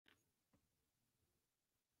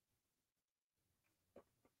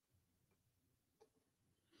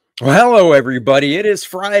Well, hello, everybody. It is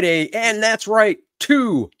Friday, and that's right.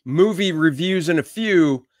 2 movie reviews in a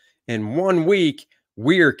few in 1 week.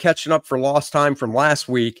 We are catching up for lost time from last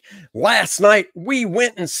week. Last night, we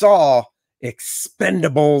went and saw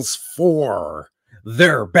Expendables 4.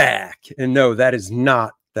 They're back. And no, that is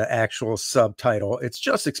not the actual subtitle. It's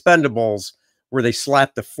just Expendables, where they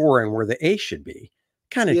slap the 4 in where the A should be.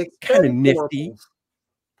 Kind of nifty.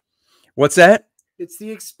 What's that? It's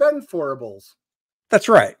the Expend4LES. That's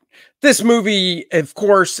right. This movie, of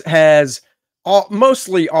course, has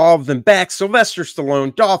mostly all of them back. Sylvester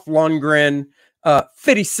Stallone, Dolph Lundgren,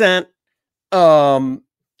 50 Cent. I'm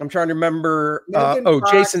trying to remember.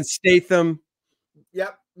 Jason Statham.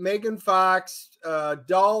 Yep. Megan Fox,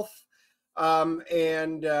 Dolph,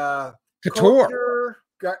 and Couture.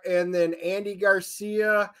 And then Andy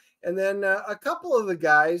Garcia. And then a couple of the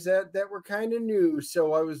guys that were kind of new.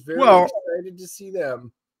 So I was very excited to see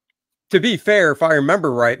them. To be fair, if I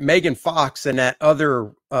remember right, Megan Fox and that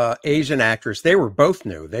other Asian actress, they were both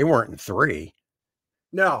new. They weren't in 3.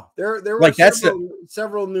 No, there were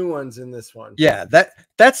several new ones in this one. Yeah,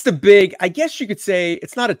 that's the big, I guess you could say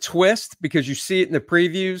it's not a twist because you see it in the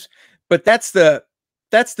previews, but that's the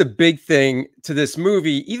big thing to this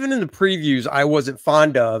movie. Even in the previews, I wasn't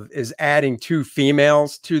fond of is adding 2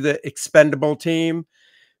 females to the Expendable team,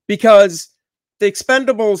 because the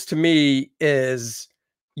Expendables to me is,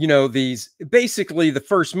 you know, basically the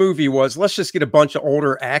first movie was, let's just get a bunch of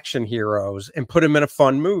older action heroes and put them in a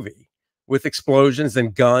fun movie with explosions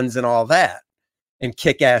and guns and all that and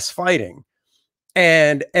kick-ass fighting.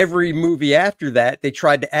 And every movie after that, they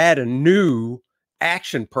tried to add a new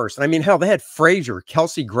action person. I mean, hell, they had Frazier,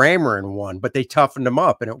 Kelsey Grammer in one, but they toughened them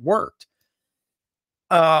up and it worked.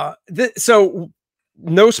 So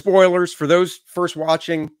no spoilers for those first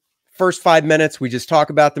watching. First 5 minutes, we just talk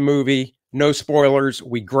about the movie. No spoilers.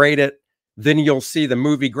 We grade it. Then you'll see the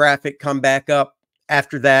movie graphic come back up.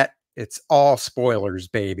 After that, it's all spoilers,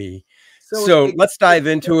 baby. So let's dive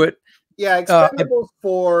into it. Yeah, Expendables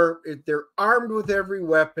 4, they're armed with every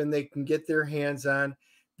weapon they can get their hands on.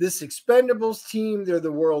 This Expendables team, they're the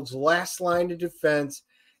world's last line of defense.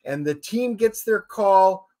 And the team gets their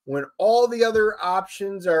call when all the other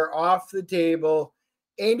options are off the table.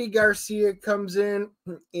 Andy Garcia comes in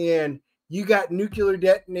and you got nuclear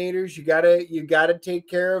detonators you gotta take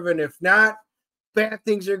care of, and if not, bad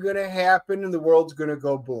things are gonna happen and the world's gonna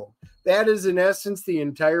go boom. That is in essence the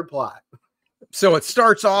entire plot. So it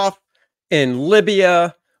starts off in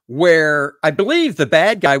Libya, where I believe the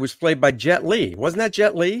bad guy was played by Jet Li. Wasn't that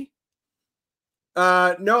Jet Li?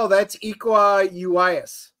 No, that's Iko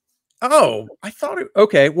Uwais. Oh, I thought it.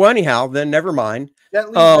 Okay, well, anyhow, then never mind. Jet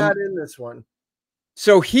Li's not in this one.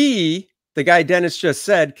 So the guy Dennis just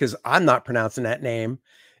said, because I'm not pronouncing that name,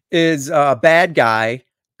 is a bad guy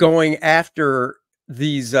going after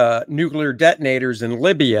these nuclear detonators in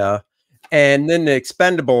Libya. And then the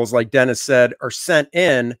Expendables, like Dennis said, are sent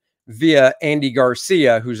in via Andy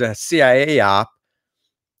Garcia, who's a CIA op.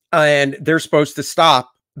 And they're supposed to stop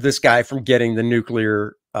this guy from getting the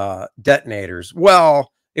nuclear detonators.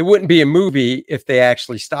 Well, it wouldn't be a movie if they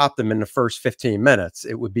actually stopped them in the first 15 minutes.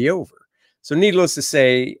 It would be over. So needless to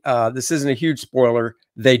say, this isn't a huge spoiler.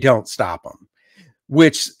 They don't stop them,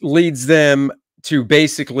 which leads them to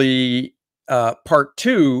basically part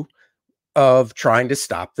 2 of trying to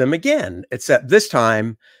stop them again. Except this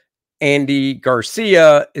time, Andy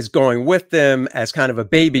Garcia is going with them as kind of a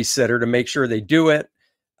babysitter to make sure they do it.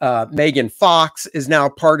 Megan Fox is now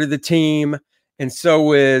part of the team. And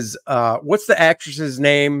so is, what's the actress's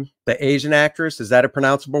name? The Asian actress? Is that a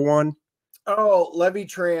pronounceable one? Oh, Levy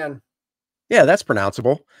Tran. Yeah, that's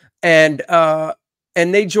pronounceable. And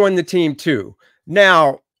they join the team too.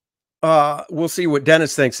 Now, we'll see what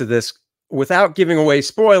Dennis thinks of this. Without giving away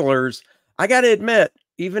spoilers, I got to admit,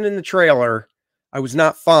 even in the trailer, I was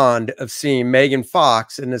not fond of seeing Megan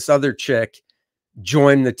Fox and this other chick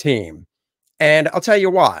join the team. And I'll tell you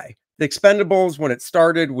why. The Expendables, when it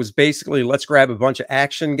started, was basically, let's grab a bunch of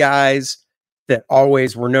action guys that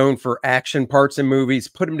always were known for action parts in movies,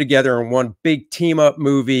 put them together in one big team up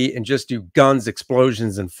movie and just do guns,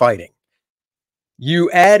 explosions, and fighting. You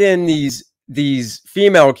add in these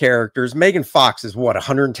female characters. Megan Fox is what,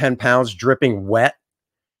 110 pounds dripping wet?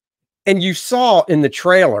 And you saw in the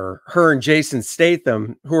trailer, her and Jason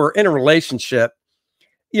Statham, who are in a relationship,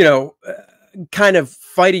 you know, kind of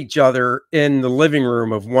fight each other in the living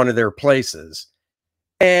room of one of their places.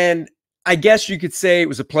 And I guess you could say it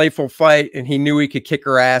was a playful fight and he knew he could kick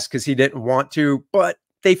her ass because he didn't want to, but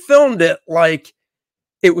they filmed it like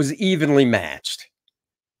it was evenly matched.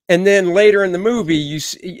 And then later in the movie, you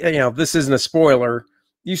see, you know, this isn't a spoiler,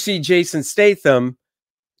 you see Jason Statham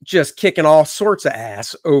just kicking all sorts of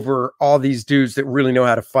ass over all these dudes that really know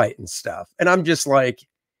how to fight and stuff. And I'm just like,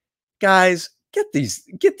 guys, get these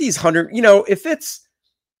 100, if it's,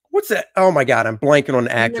 what's that? Oh my God, I'm blanking on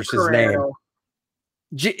the actress's name.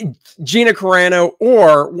 Gina Carano,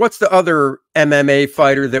 or what's the other MMA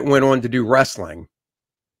fighter that went on to do wrestling?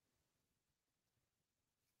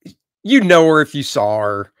 You know her if you saw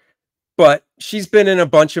her, but she's been in a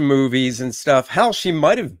bunch of movies and stuff. Hell, she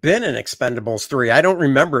might have been in Expendables 3. I don't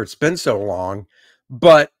remember. It's been so long.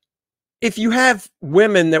 But if you have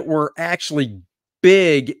women that were actually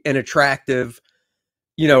big and attractive,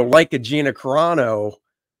 like a Gina Carano,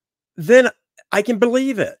 then I can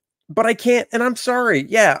believe it. But I can't, and I'm sorry.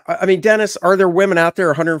 Yeah, I mean, Dennis, are there women out there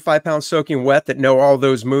 105 pounds soaking wet that know all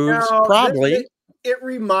those moves? No, Probably. It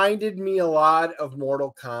reminded me a lot of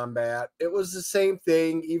Mortal Kombat. It was the same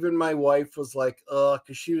thing. Even my wife was like, ugh,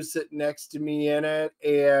 because she was sitting next to me in it.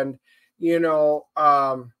 And, Ronda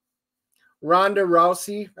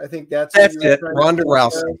Rousey, I think that's it. Ronda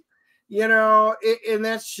Rousey. And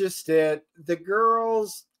that's just it. The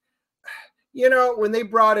girls, when they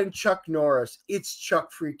brought in Chuck Norris, it's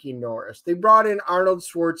Chuck freaking Norris. They brought in Arnold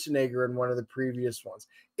Schwarzenegger in one of the previous ones.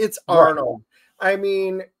 It's Arnold. Right. I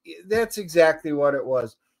mean, that's exactly what it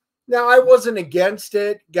was. Now, I wasn't against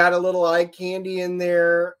it. Got a little eye candy in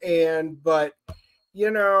there, but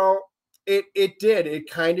it did. It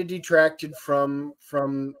kind of detracted from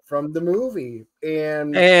the movie.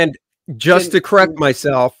 And just to correct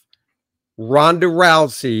myself, Ronda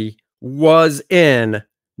Rousey was in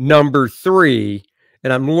number 3,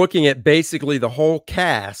 and I'm looking at basically the whole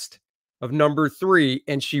cast of number 3,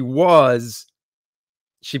 and she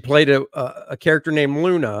played a character named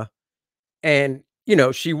Luna, and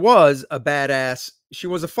she was a badass. She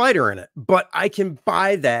was a fighter in it, but I can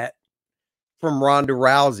buy that from Ronda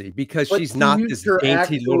Rousey because she's not this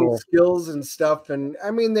dainty little skills and stuff. And I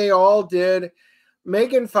mean, they all did.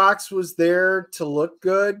 Megan Fox was there to look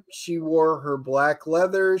good. She wore her black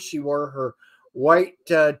leather. She wore her white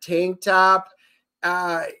tank top.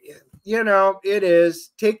 It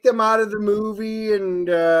is. Take them out of the movie, and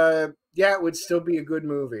it would still be a good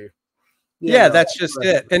movie. That's just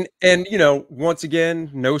it. And once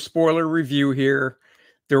again, no spoiler review here.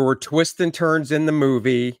 There were twists and turns in the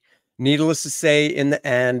movie. Needless to say, in the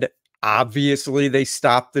end, obviously they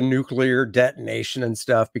stopped the nuclear detonation and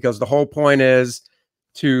stuff, because the whole point is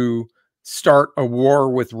to start a war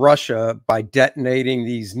with Russia by detonating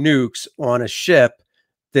these nukes on a ship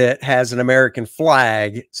that has an American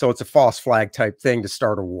flag. So it's a false flag type thing to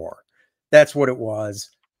start a war. That's what it was.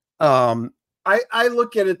 I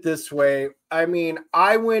look at it this way. I mean,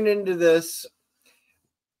 I went into this,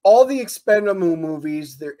 all the Expendable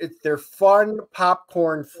movies, they're fun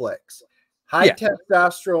popcorn flicks. High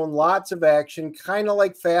testosterone, lots of action, kind of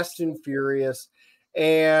like Fast and Furious.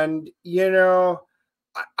 And,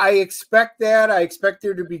 I expect that. I expect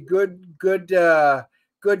there to be good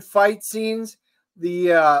fight scenes.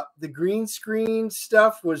 The green screen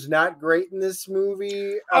stuff was not great in this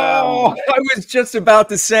movie. I was just about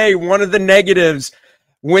to say, one of the negatives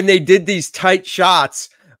when they did these tight shots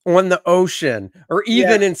on the ocean, or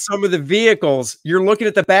even in some of the vehicles, you're looking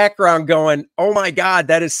at the background going, oh my God,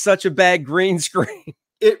 that is such a bad green screen.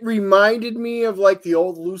 It reminded me of like the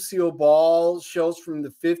old Lucille Ball shows from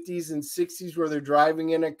the 50s and 60s where they're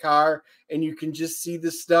driving in a car and you can just see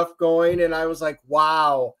the stuff going. And I was like,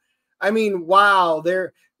 wow. I mean, wow,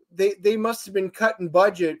 they must have been cutting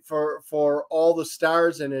budget for all the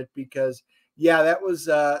stars in it, because that was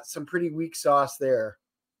some pretty weak sauce there.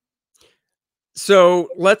 So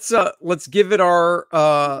let's give it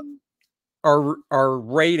our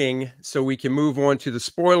rating so we can move on to the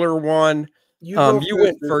spoiler one. You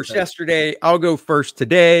went first yesterday. I'll go first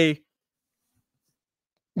today.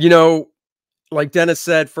 Like Dennis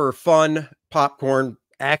said, for a fun popcorn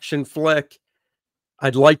action flick,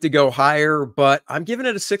 I'd like to go higher, but I'm giving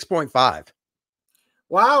it a 6.5.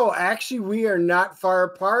 Wow, actually, we are not far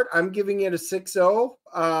apart. I'm giving it a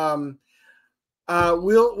 6.0.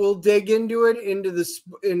 We'll dig into it into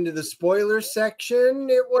the spoiler section.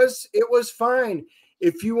 It was fine.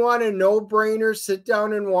 If you want a no-brainer, sit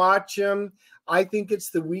down and watch them. I think it's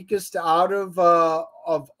the weakest out of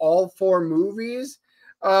all 4 movies,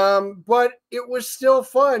 but it was still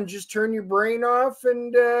fun. Just turn your brain off,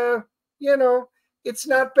 and it's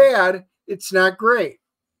not bad. It's not great.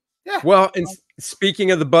 Yeah. Well, and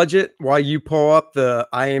speaking of the budget, while you pull up the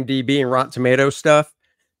IMDb and Rotten Tomatoes stuff,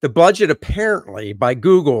 the budget apparently by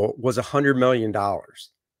Google was $100 million.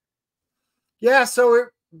 Yeah, so it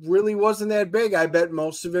really wasn't that big. I bet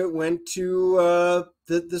most of it went to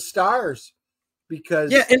the stars,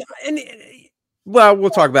 because and well,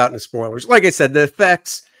 we'll talk about it in the spoilers. Like I said, the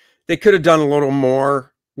effects, they could have done a little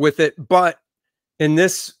more with it. But in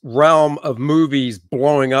this realm of movies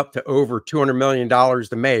blowing up to over $200 million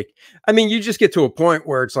to make, I mean, you just get to a point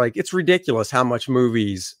where it's like, it's ridiculous how much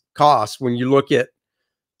movies cost when you look at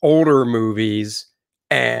older movies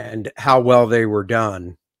and how well they were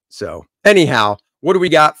done. So anyhow, what do we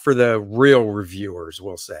got for the real reviewers,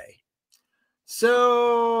 we'll say?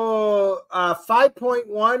 So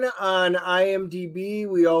 5.1 on IMDb.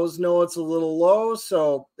 We always know it's a little low,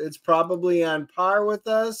 so it's probably on par with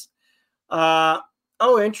us.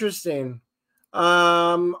 Oh, interesting.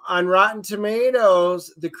 On Rotten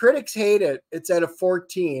Tomatoes, the critics hate it. It's at a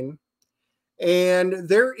 14. And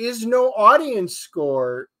there is no audience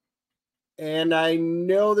score. And I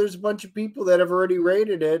know there's a bunch of people that have already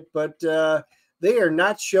rated it, but they are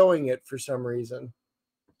not showing it for some reason.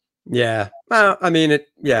 Yeah. Well, I mean,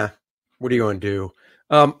 yeah. What are you going to do?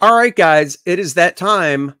 All right, guys, it is that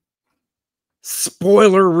time.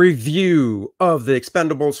 Spoiler review of the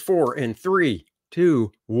Expendables 4 in 3,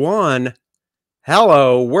 2, 1.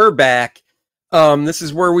 Hello, we're back. This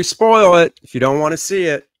is where we spoil it. If you don't want to see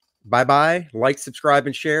it, bye-bye. Like, subscribe,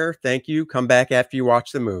 and share. Thank you. Come back after you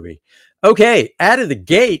watch the movie. Okay, out of the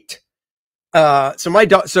gate.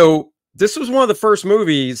 So this was one of the first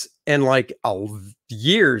movies in like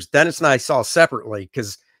years Dennis and I saw separately,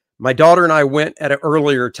 because my daughter and I went at an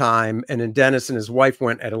earlier time, and then Dennis and his wife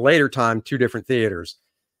went at a later time, 2 different theaters.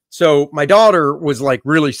 So my daughter was like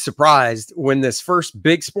really surprised when this first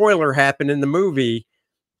big spoiler happened in the movie.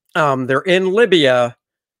 They're in Libya,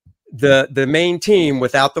 the main team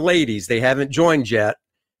without the ladies. They haven't joined yet.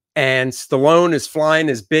 And Stallone is flying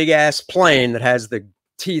his big ass plane that has the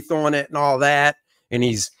teeth on it and all that. And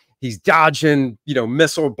he's dodging,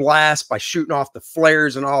 missile blasts by shooting off the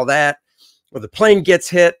flares and all that. Well, the plane gets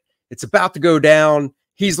hit. It's about to go down.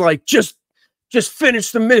 He's like, just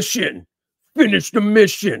finish the mission. Finish the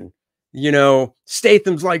mission.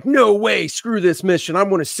 Statham's like, no way, screw this mission. I'm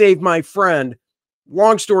going to save my friend.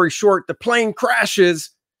 Long story short, the plane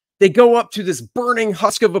crashes. They go up to this burning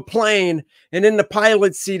husk of a plane, and in the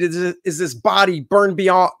pilot's seat is this body burned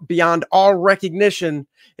beyond all recognition,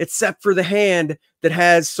 except for the hand that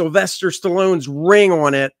has Sylvester Stallone's ring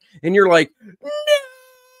on it. And you're like,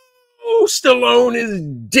 no, Stallone is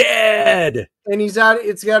dead. And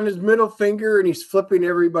it's got his middle finger, and he's flipping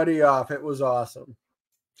everybody off. It was awesome.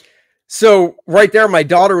 So right there, my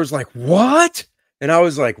daughter was like, what? And I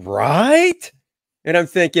was like, right? And I'm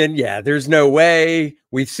thinking, yeah, there's no way.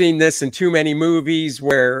 We've seen this in too many movies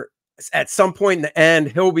where at some point in the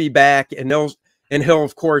end, he'll be back, and he'll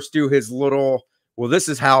of course do his little, well, this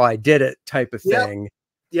is how I did it type of thing.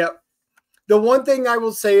 Yep. The one thing I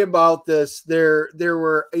will say about this, there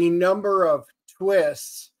were a number of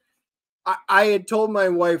twists. I had told my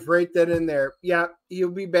wife right then and there, yeah,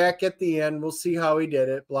 he'll be back at the end. We'll see how he did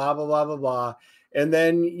it, blah, blah, blah, blah, blah. And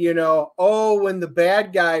then, when the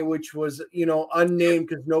bad guy, which was, unnamed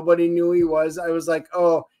because nobody knew he was, I was like,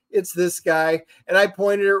 oh, it's this guy. And I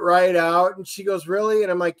pointed it right out. And she goes, really?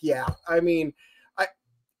 And I'm like, yeah. I mean,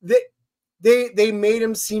 they made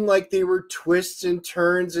him seem like they were twists and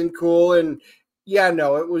turns and cool. And yeah,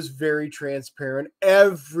 no, it was very transparent.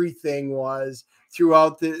 Everything was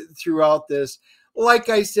throughout this. Like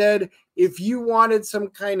I said, if you wanted some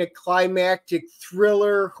kind of climactic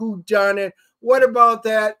thriller, whodunit, what about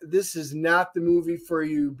that? This is not the movie for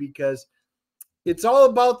you, because it's all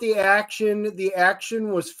about the action. The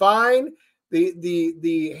action was fine.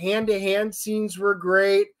 The hand-to-hand scenes were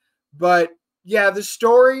great. But yeah, the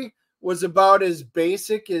story was about as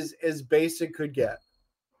basic as basic could get.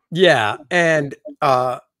 Yeah. And,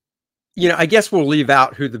 I guess we'll leave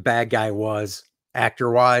out who the bad guy was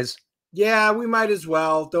actor-wise. Yeah, we might as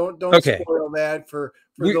well. Don't spoil that for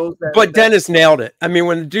those that. But Dennis nailed it. I mean,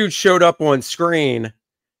 when the dude showed up on screen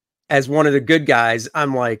as one of the good guys,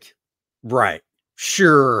 I'm like, right,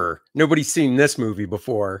 sure. Nobody's seen this movie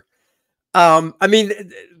before. I mean,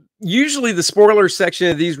 usually the spoiler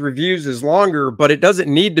section of these reviews is longer, but it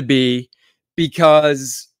doesn't need to be,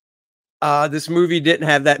 because this movie didn't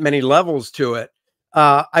have that many levels to it.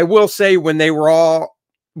 I will say, when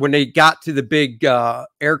they got to the big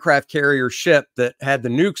aircraft carrier ship that had the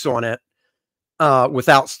nukes on it,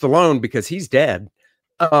 without Stallone, because he's dead,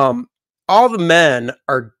 all the men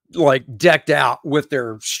are like decked out with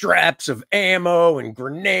their straps of ammo and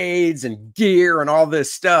grenades and gear and all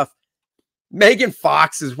this stuff. Megan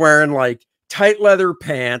Fox is wearing like tight leather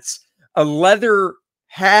pants, a leather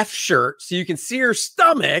half shirt so you can see her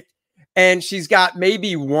stomach, and she's got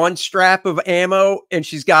maybe one strap of ammo, and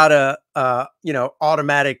she's got a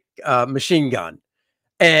automatic machine gun,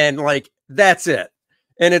 and like that's it.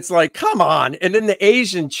 And it's like, come on. And then the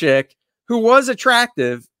Asian chick, who was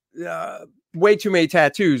attractive, way too many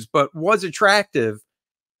tattoos, but was attractive.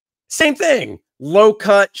 Same thing, low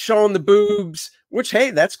cut, showing the boobs, which,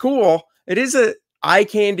 hey, that's cool. It is a eye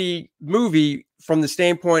candy movie from the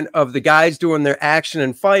standpoint of the guys doing their action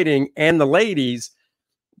and fighting and the ladies,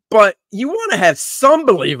 but you want to have some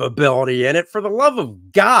believability in it, for the love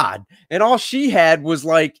of God. And all she had was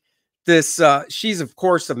like this, she's of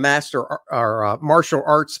course a master or martial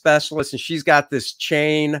arts specialist, and she's got this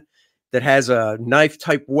chain that has a knife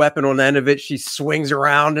type weapon on the end of it. She swings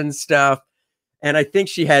around and stuff. And I think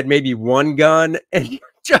she had maybe one gun, and you're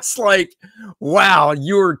just like, wow,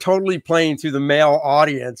 you were totally playing to the male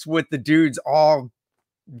audience with the dudes all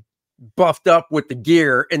buffed up with the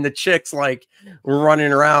gear, and the chicks like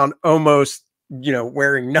running around almost,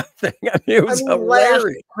 wearing nothing. I mean, it was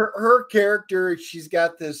hilarious. Her character, she's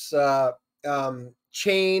got this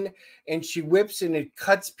chain, and she whips and it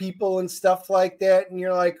cuts people and stuff like that. And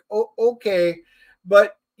you're like, oh, okay.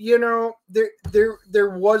 But there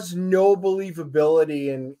was no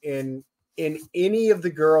believability in any of the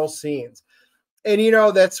girl scenes. And,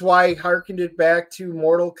 that's why I hearkened it back to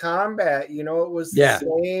Mortal Kombat. It was the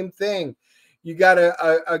same thing. You got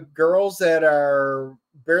a girls that are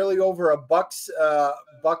barely over a buck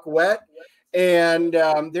wet, and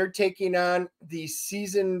they're taking on the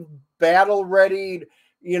seasoned battle ready,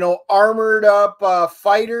 armored up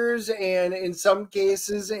fighters, and in some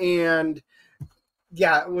cases, and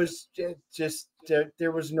yeah, it was just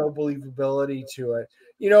there was no believability to it.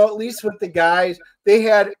 At least with the guys,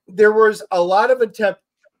 there was a lot of attempt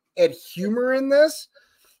at humor in this,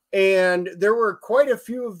 and there were quite a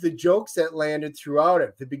few of the jokes that landed throughout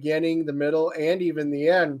it, the beginning, the middle, and even the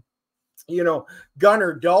end.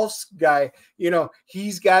 Gunnar, Dolph's guy,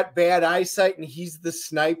 he's got bad eyesight and he's the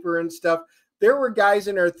sniper and stuff. There were guys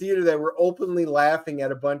in our theater that were openly laughing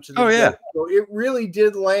at a bunch of the jokes. So it really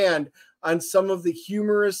did land on some of the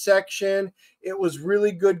humorous section. It was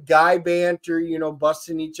really good guy banter,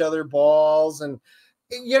 busting each other balls. And,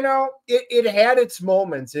 it had its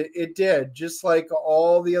moments. It did, just like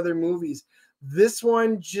all the other movies. This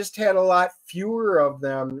one just had a lot fewer of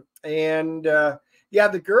them. And,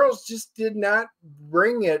 the girls just did not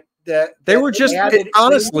bring it. They were just,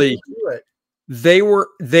 honestly, they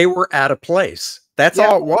were out of place. That's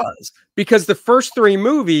all it was. Because the first three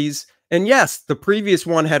movies, and yes, the previous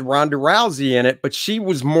one had Ronda Rousey in it, but she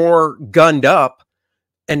was more gunned up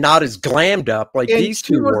and not as glammed up like these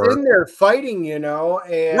two were. She was in there fighting, and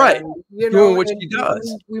right, doing what she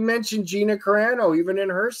does. We mentioned Gina Carano, even in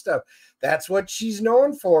her stuff. That's what she's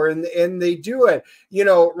known for, and they do it.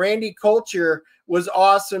 Randy Couture was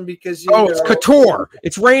awesome because it's Couture.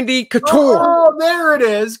 It's Randy Couture. Oh, there it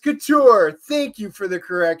is, Couture. Thank you for the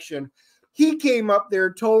correction. He came up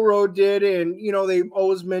there, Toro did, and they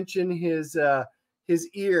always mention his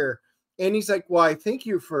ear, and he's like, "Well, I thank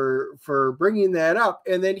you for bringing that up."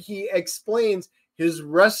 And then he explains his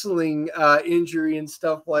wrestling injury and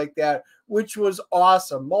stuff like that, which was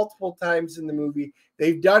awesome. Multiple times in the movie,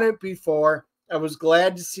 they've done it before. I was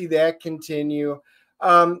glad to see that continue.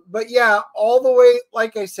 But yeah, all the way,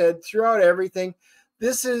 like I said, throughout everything,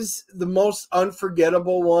 this is the most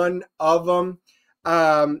unforgettable one of them.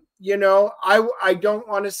 I don't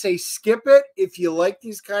want to say skip it. If you like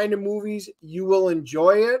these kind of movies, you will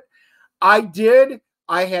enjoy it. I did.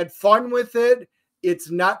 I had fun with it.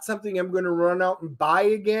 It's not something I'm going to run out and buy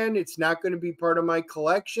again. It's not going to be part of my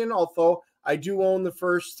collection, although I do own the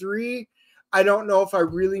first three. I don't know if I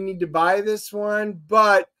really need to buy this one,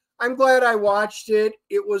 but I'm glad I watched it.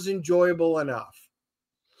 It was enjoyable enough.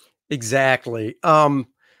 Exactly. I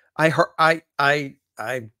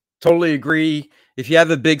totally agree. If you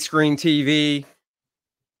have a big screen TV,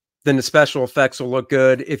 then the special effects will look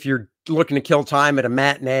good. If you're looking to kill time at a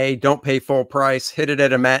matinee, don't pay full price. Hit it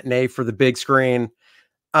at a matinee for the big screen.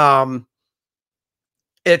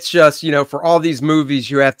 It's just, for all these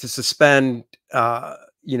movies, you have to suspend,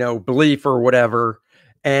 belief or whatever.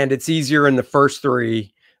 And it's easier in the first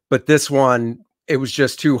three. But this one, it was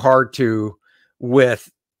just too hard to,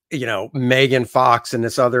 with, Megan Fox and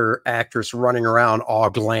this other actress running around all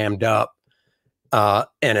glammed up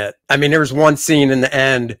in it. I mean, there was one scene in the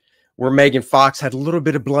end where Megan Fox had a little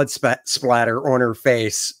bit of blood splatter on her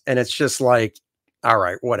face. And it's just like, all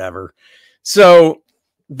right, whatever. So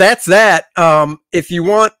that's that. If you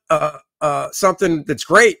want something that's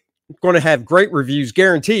great, going to have great reviews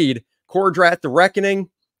guaranteed, Kor-Drath, The Reckoning.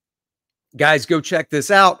 Guys, go check this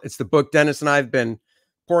out. It's the book Dennis and I have been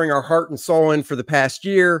pouring our heart and soul in for the past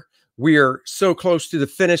year. We are so close to the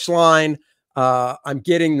finish line. I'm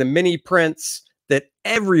getting the mini prints that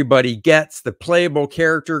everybody gets, the playable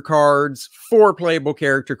character cards, 4 playable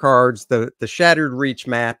character cards, the Shattered Reach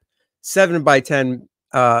map, 7x10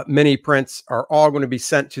 mini prints are all going to be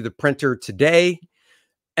sent to the printer today.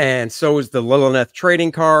 And so is the Lilith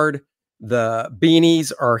trading card. The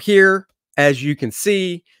beanies are here, as you can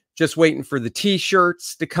see, just waiting for the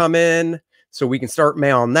t-shirts to come in so we can start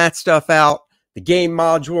mailing that stuff out. The game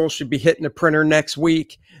module should be hitting the printer next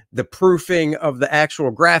week. The proofing of the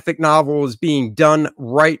actual graphic novel is being done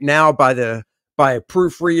right now by a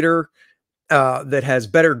proofreader that has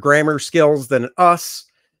better grammar skills than us.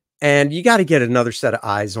 And you got to get another set of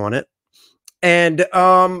eyes on it. And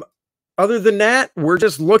other than that, we're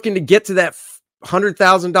just looking to get to that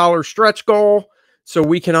 $100,000 stretch goal so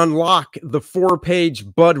we can unlock the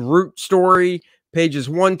 4-page Bud Root story. Pages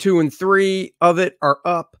 1, 2, and 3 of it are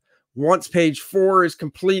up. Once page 4 is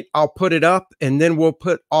complete, I'll put it up, and then we'll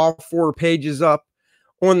put all 4 pages up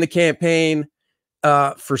on the campaign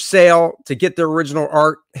for sale to get the original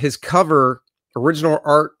art. His cover, original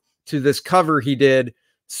art to this cover he did,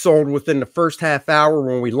 sold within the first half hour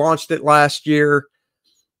when we launched it last year.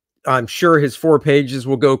 I'm sure his 4 pages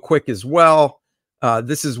will go quick as well.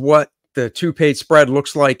 This is what the 2-page spread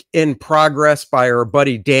looks like in progress by our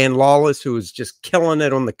buddy Dan Lawless, who is just killing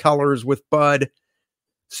it on the colors with Bud.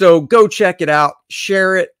 So go check it out,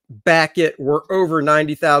 share it, back it. We're over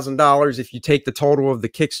 $90,000 if you take the total of the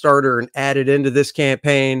Kickstarter and add it into this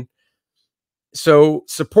campaign. So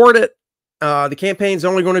support it. The campaign's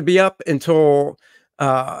only going to be up until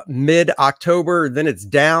mid-October. Then it's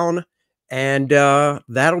down, and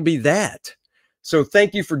that'll be that. So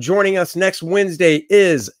thank you for joining us. Next Wednesday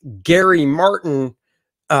is Gary Martin.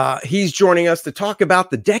 He's joining us to talk about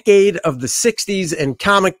the decade of the 60s and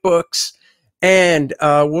comic books. And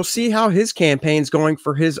we'll see how his campaign's going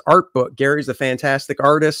for his art book. Gary's a fantastic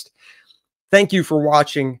artist. Thank you for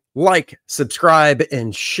watching. Like, subscribe,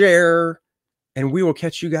 and share. And we will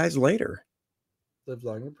catch you guys later. Live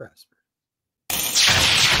long and prosper.